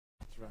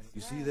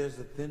You see, there's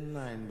a thin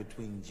line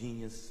between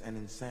genius and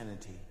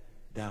insanity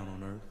down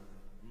on Earth.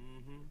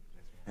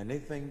 And they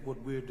think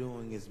what we're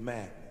doing is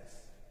madness.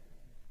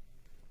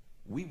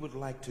 We would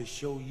like to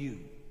show you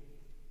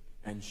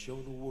and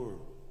show the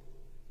world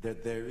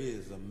that there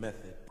is a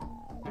method.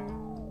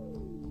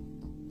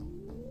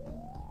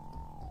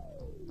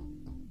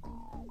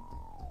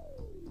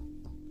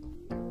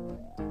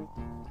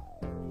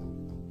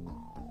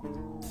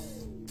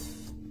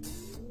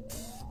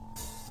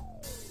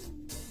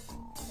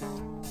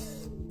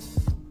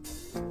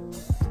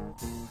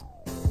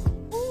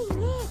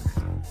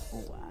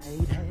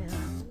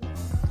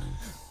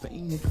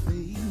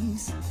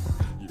 Face,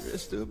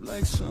 dressed up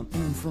like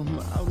something from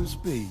outer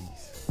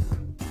space.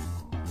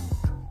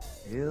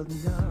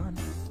 Elton John,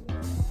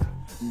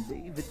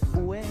 David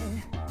Bowie,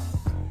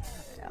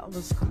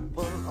 Alice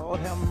Cooper, Lord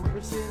have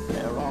mercy,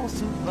 they're all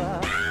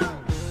super.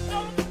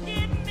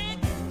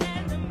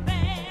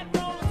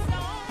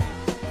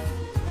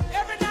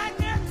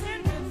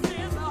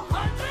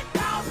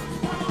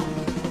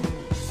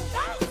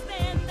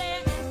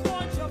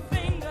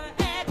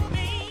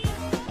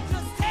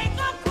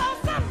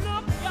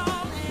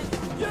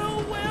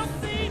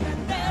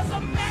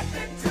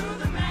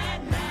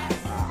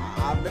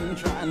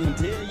 Trying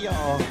to tell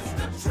y'all.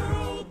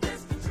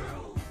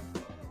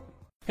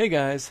 Hey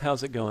guys,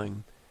 how's it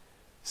going?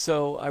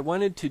 So I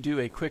wanted to do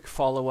a quick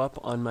follow-up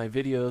on my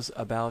videos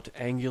about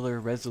angular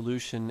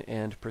resolution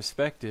and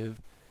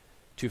perspective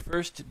to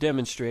first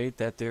demonstrate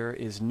that there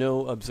is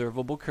no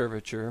observable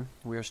curvature.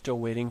 We are still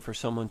waiting for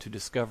someone to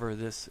discover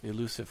this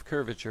elusive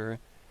curvature.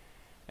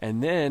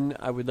 And then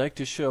I would like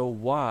to show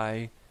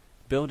why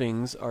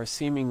buildings are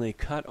seemingly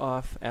cut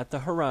off at the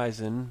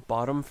horizon,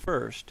 bottom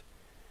first,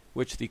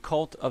 which the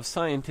cult of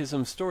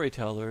scientism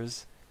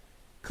storytellers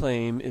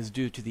claim is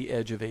due to the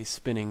edge of a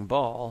spinning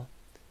ball,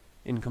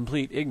 in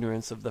complete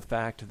ignorance of the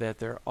fact that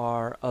there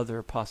are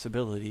other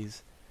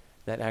possibilities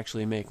that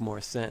actually make more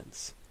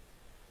sense.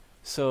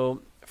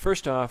 So,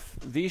 first off,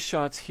 these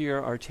shots here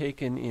are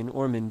taken in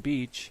Ormond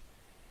Beach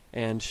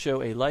and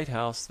show a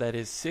lighthouse that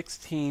is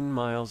 16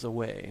 miles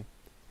away.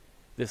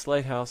 This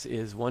lighthouse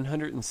is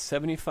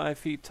 175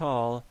 feet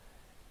tall,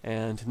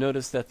 and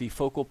notice that the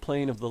focal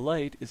plane of the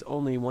light is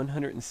only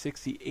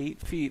 168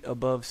 feet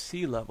above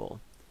sea level.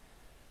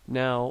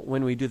 Now,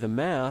 when we do the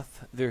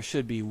math, there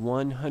should be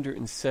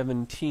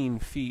 117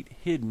 feet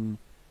hidden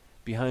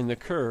behind the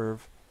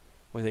curve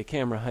with a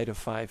camera height of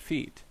 5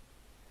 feet.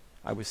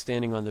 I was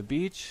standing on the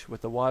beach with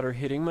the water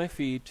hitting my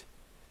feet,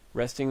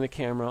 resting the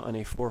camera on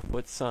a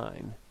 4-foot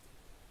sign.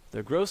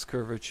 The gross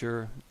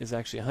curvature is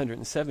actually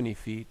 170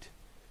 feet.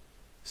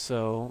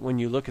 So when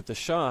you look at the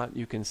shot,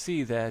 you can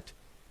see that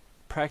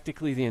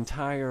practically the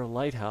entire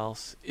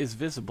lighthouse is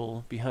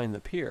visible behind the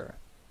pier.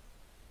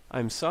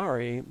 I'm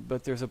sorry,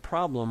 but there's a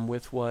problem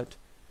with what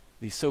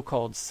the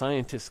so-called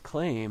scientists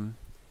claim,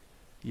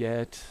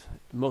 yet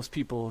most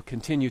people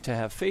continue to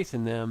have faith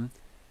in them,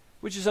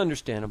 which is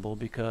understandable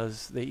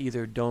because they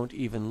either don't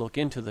even look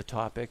into the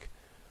topic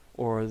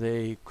or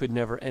they could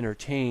never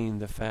entertain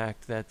the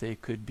fact that they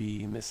could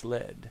be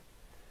misled.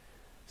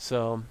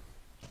 So,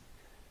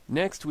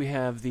 next we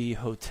have the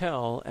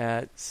hotel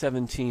at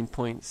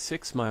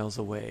 17.6 miles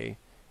away,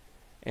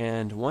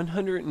 and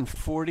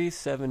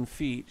 147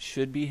 feet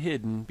should be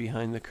hidden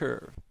behind the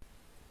curve.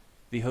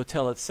 The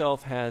hotel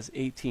itself has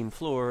 18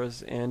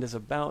 floors and is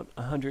about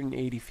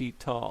 180 feet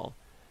tall.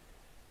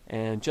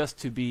 And just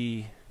to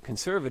be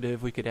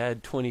conservative, we could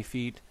add 20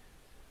 feet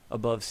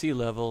above sea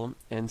level,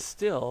 and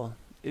still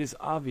it is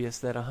obvious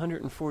that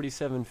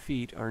 147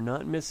 feet are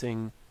not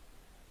missing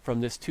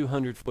from this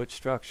 200-foot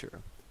structure.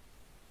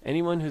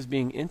 Anyone who's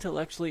being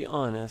intellectually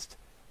honest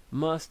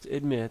must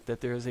admit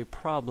that there is a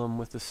problem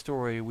with the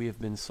story we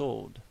have been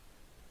sold.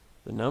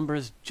 The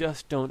numbers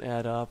just don't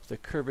add up. The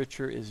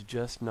curvature is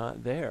just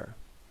not there.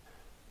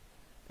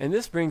 And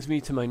this brings me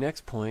to my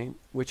next point,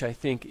 which I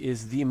think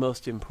is the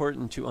most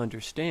important to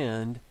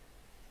understand,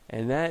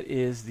 and that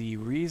is the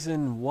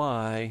reason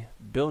why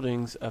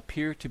buildings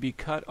appear to be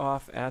cut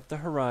off at the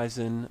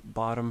horizon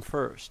bottom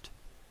first.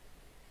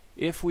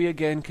 If we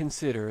again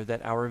consider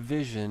that our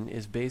vision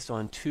is based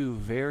on two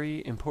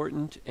very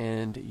important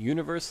and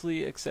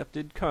universally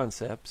accepted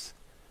concepts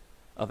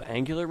of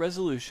angular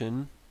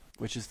resolution,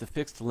 which is the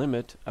fixed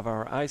limit of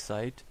our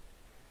eyesight,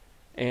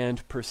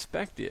 and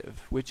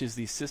perspective, which is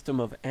the system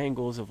of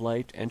angles of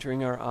light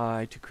entering our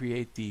eye to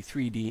create the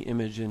 3D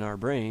image in our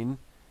brain,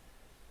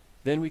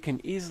 then we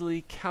can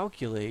easily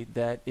calculate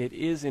that it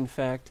is in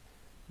fact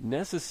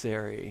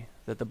necessary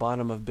that the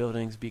bottom of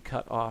buildings be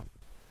cut off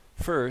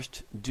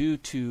first due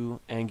to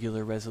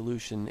angular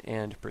resolution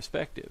and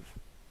perspective.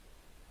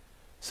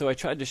 So I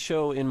tried to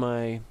show in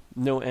my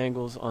No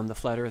Angles on the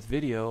Flat Earth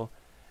video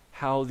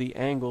how the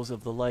angles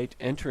of the light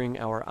entering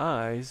our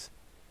eyes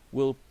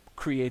will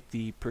create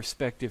the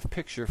perspective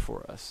picture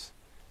for us,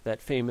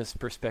 that famous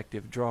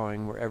perspective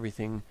drawing where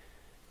everything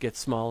gets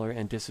smaller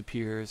and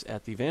disappears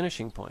at the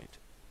vanishing point.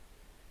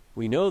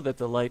 We know that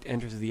the light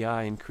enters the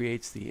eye and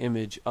creates the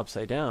image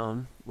upside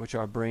down, which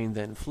our brain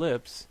then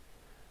flips,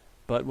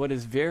 But what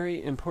is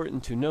very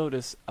important to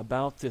notice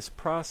about this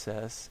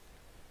process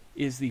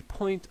is the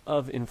point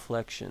of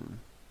inflection,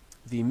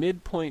 the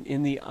midpoint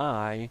in the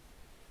eye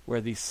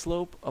where the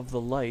slope of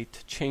the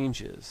light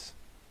changes.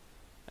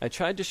 I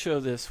tried to show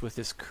this with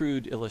this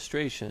crude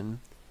illustration,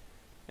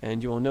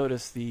 and you will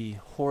notice the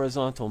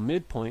horizontal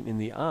midpoint in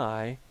the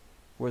eye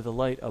where the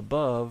light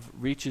above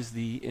reaches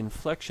the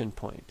inflection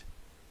point.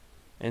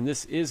 And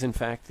this is in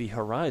fact the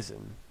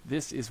horizon.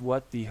 This is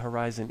what the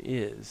horizon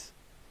is.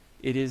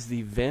 It is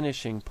the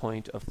vanishing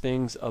point of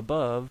things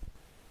above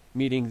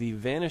meeting the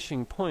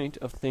vanishing point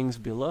of things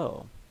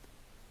below.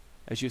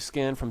 As you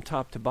scan from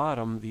top to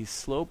bottom, the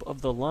slope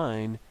of the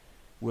line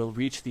will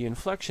reach the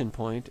inflection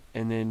point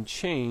and then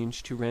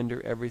change to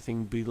render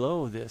everything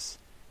below this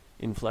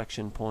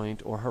inflection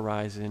point or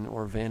horizon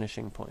or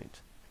vanishing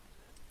point.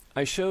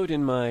 I showed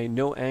in my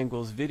No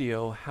Angles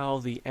video how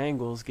the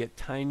angles get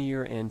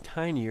tinier and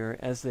tinier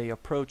as they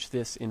approach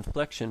this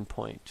inflection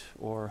point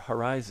or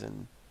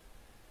horizon.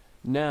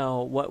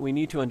 Now, what we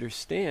need to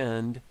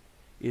understand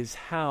is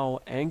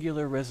how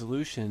angular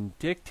resolution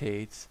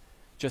dictates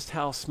just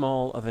how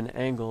small of an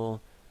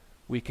angle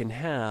we can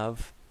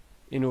have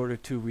in order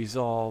to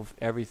resolve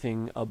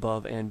everything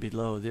above and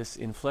below this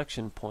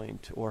inflection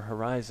point or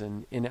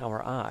horizon in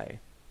our eye.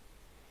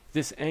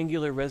 This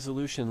angular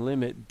resolution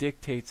limit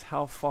dictates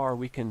how far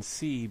we can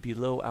see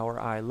below our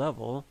eye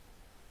level,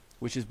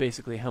 which is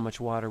basically how much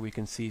water we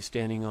can see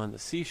standing on the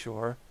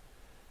seashore.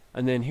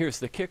 And then here's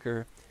the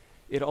kicker: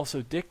 it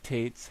also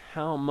dictates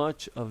how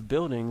much of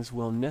buildings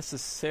will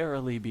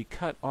necessarily be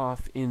cut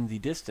off in the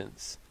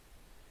distance.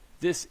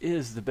 This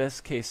is the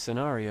best case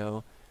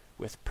scenario,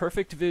 with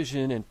perfect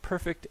vision and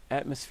perfect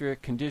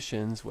atmospheric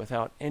conditions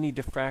without any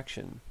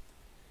diffraction.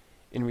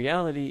 In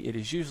reality, it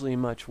is usually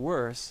much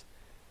worse,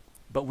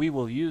 but we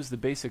will use the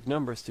basic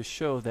numbers to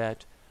show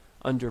that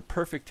under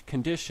perfect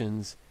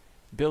conditions,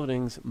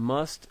 buildings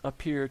must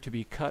appear to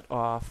be cut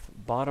off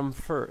bottom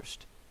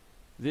first.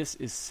 This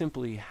is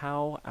simply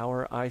how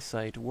our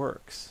eyesight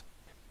works.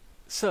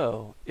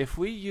 So, if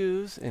we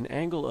use an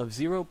angle of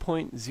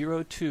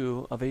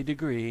 0.02 of a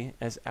degree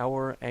as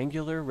our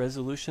angular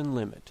resolution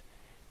limit,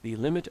 the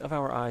limit of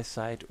our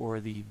eyesight or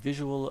the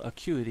visual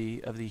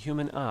acuity of the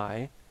human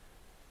eye,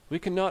 we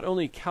can not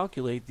only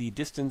calculate the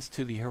distance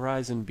to the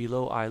horizon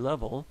below eye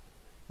level,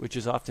 which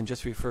is often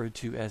just referred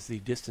to as the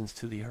distance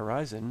to the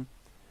horizon,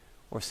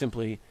 or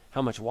simply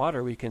how much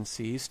water we can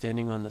see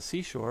standing on the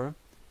seashore.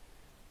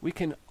 We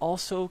can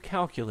also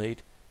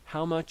calculate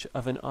how much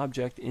of an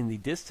object in the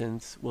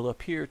distance will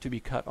appear to be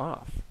cut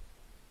off.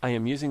 I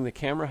am using the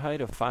camera height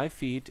of 5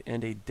 feet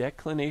and a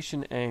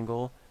declination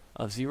angle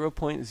of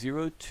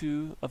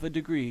 0.02 of a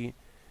degree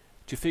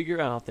to figure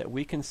out that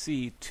we can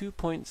see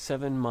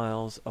 2.7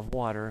 miles of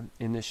water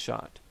in this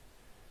shot.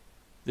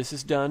 This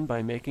is done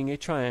by making a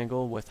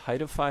triangle with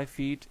height of 5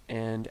 feet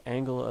and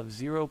angle of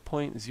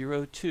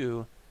 0.02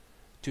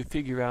 to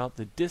figure out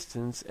the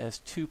distance as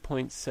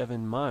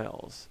 2.7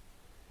 miles.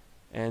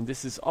 And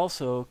this is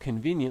also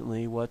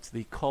conveniently what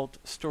the cult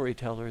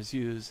storytellers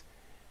use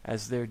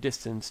as their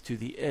distance to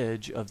the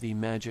edge of the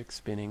magic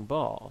spinning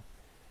ball.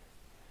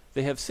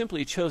 They have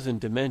simply chosen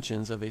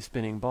dimensions of a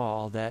spinning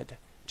ball that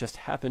just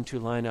happen to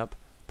line up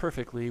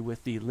perfectly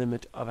with the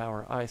limit of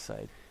our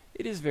eyesight.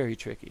 It is very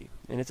tricky,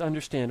 and it's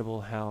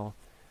understandable how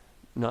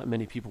not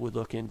many people would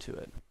look into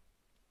it.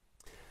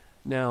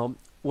 Now,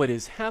 what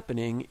is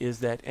happening is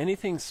that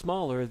anything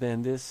smaller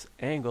than this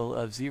angle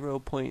of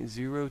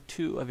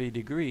 0.02 of a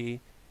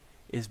degree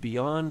is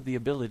beyond the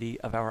ability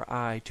of our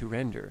eye to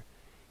render.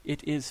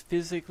 It is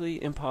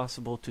physically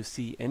impossible to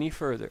see any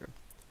further.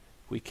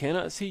 We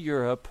cannot see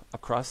Europe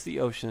across the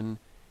ocean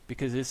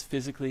because it is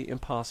physically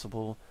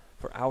impossible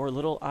for our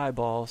little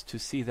eyeballs to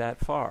see that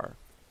far.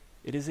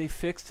 It is a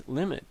fixed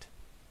limit.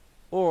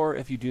 Or,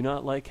 if you do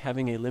not like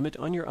having a limit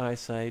on your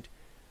eyesight,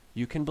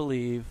 you can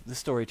believe the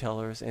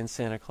storytellers and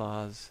Santa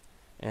Claus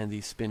and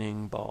the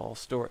spinning ball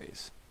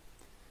stories.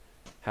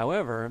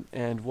 However,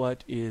 and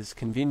what is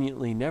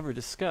conveniently never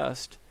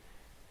discussed,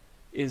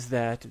 is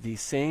that the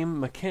same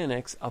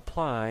mechanics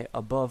apply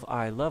above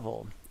eye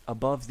level,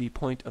 above the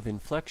point of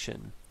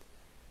inflection.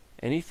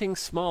 Anything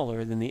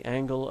smaller than the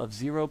angle of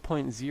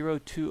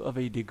 0.02 of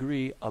a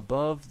degree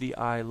above the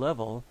eye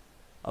level,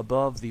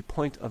 above the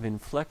point of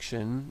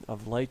inflection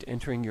of light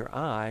entering your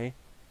eye,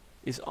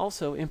 is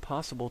also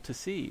impossible to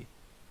see.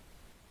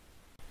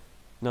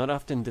 Not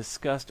often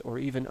discussed or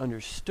even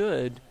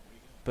understood,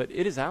 but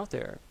it is out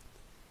there.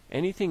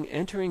 Anything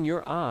entering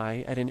your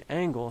eye at an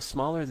angle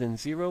smaller than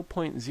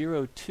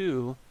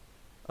 0.02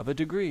 of a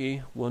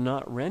degree will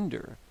not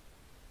render.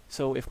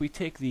 So if we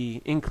take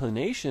the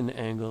inclination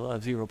angle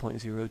of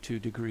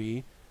 0.02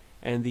 degree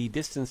and the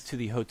distance to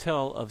the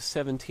hotel of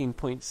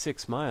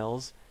 17.6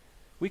 miles,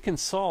 we can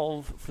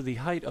solve for the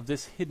height of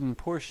this hidden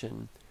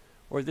portion,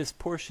 or this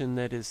portion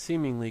that is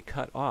seemingly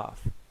cut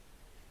off.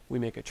 We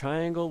make a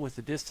triangle with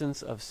the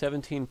distance of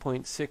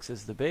 17.6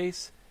 as the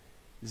base,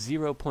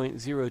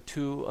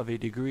 0.02 of a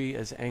degree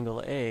as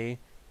angle A,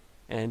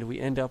 and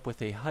we end up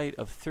with a height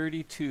of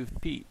 32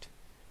 feet.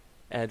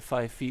 add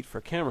 5 feet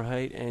for camera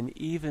height, and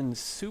even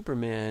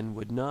Superman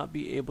would not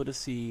be able to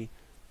see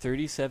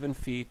 37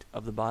 feet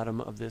of the bottom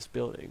of this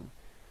building.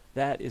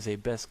 That is a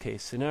best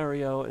case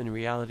scenario. In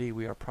reality,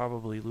 we are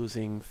probably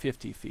losing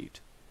 50 feet.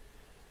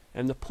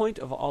 And the point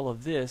of all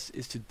of this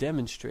is to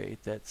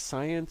demonstrate that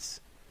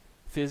science,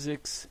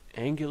 physics,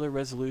 angular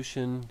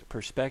resolution,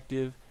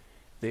 perspective,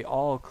 they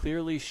all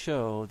clearly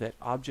show that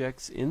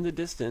objects in the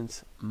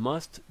distance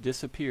must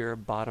disappear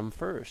bottom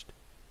first.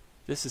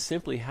 This is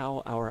simply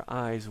how our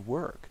eyes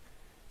work.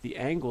 The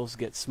angles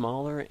get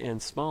smaller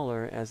and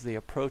smaller as they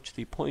approach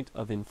the point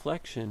of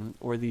inflection,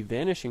 or the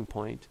vanishing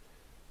point,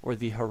 or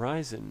the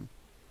horizon.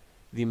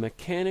 The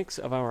mechanics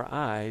of our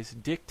eyes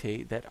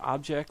dictate that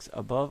objects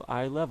above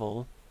eye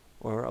level,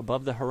 or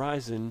above the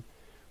horizon,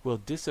 will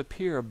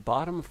disappear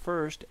bottom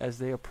first as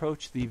they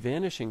approach the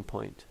vanishing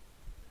point.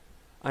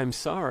 I'm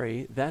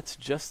sorry, that's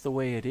just the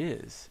way it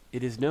is.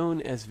 It is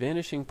known as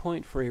vanishing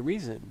point for a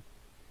reason.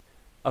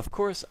 Of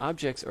course,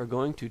 objects are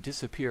going to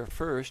disappear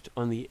first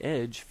on the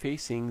edge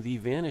facing the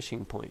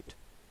vanishing point.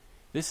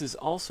 This is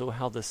also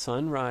how the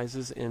sun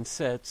rises and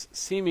sets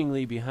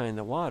seemingly behind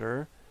the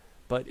water,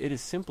 but it is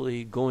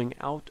simply going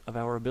out of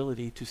our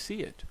ability to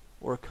see it,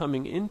 or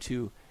coming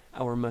into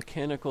our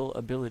mechanical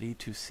ability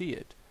to see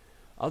it.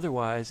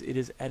 Otherwise, it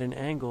is at an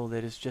angle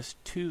that is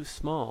just too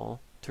small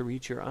to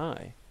reach your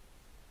eye.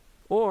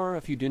 Or,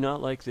 if you do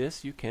not like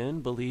this, you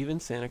can believe in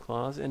Santa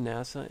Claus and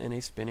NASA and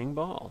a spinning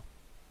ball.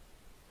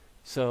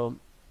 So,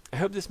 I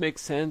hope this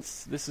makes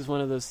sense. This is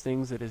one of those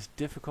things that is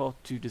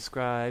difficult to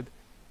describe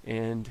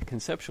and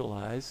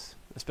conceptualize,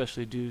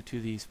 especially due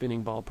to the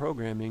spinning ball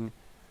programming.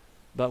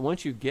 But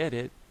once you get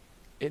it,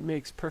 it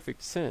makes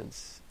perfect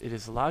sense. It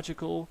is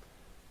logical.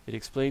 It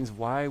explains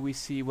why we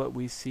see what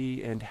we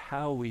see and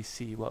how we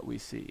see what we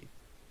see.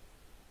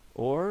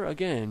 Or,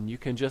 again, you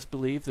can just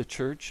believe the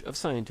Church of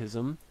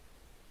Scientism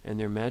and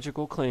their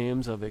magical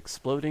claims of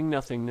exploding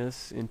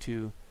nothingness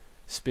into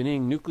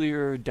spinning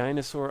nuclear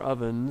dinosaur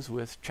ovens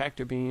with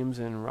tractor beams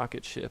and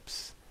rocket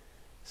ships.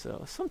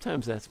 So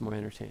sometimes that's more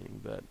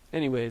entertaining. But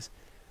anyways,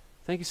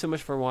 thank you so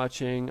much for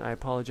watching. I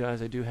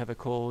apologize, I do have a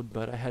cold,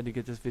 but I had to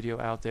get this video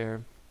out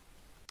there.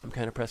 I'm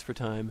kind of pressed for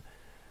time.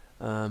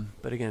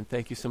 But again,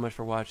 thank you so much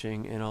for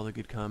watching and all the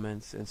good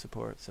comments and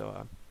support.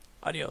 So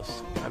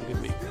adios. Have a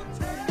good week.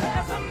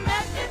 There's a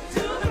method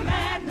to the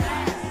madness.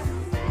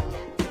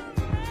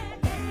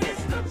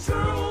 It's the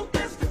truth,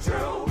 it's the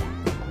truth.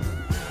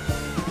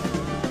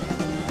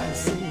 I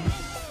see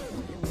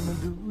what you wanna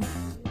do,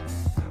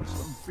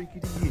 some freaky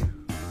to you.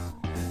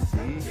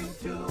 Take you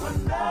to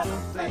another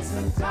place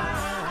and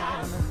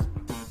time.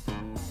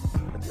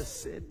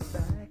 Just sit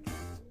back.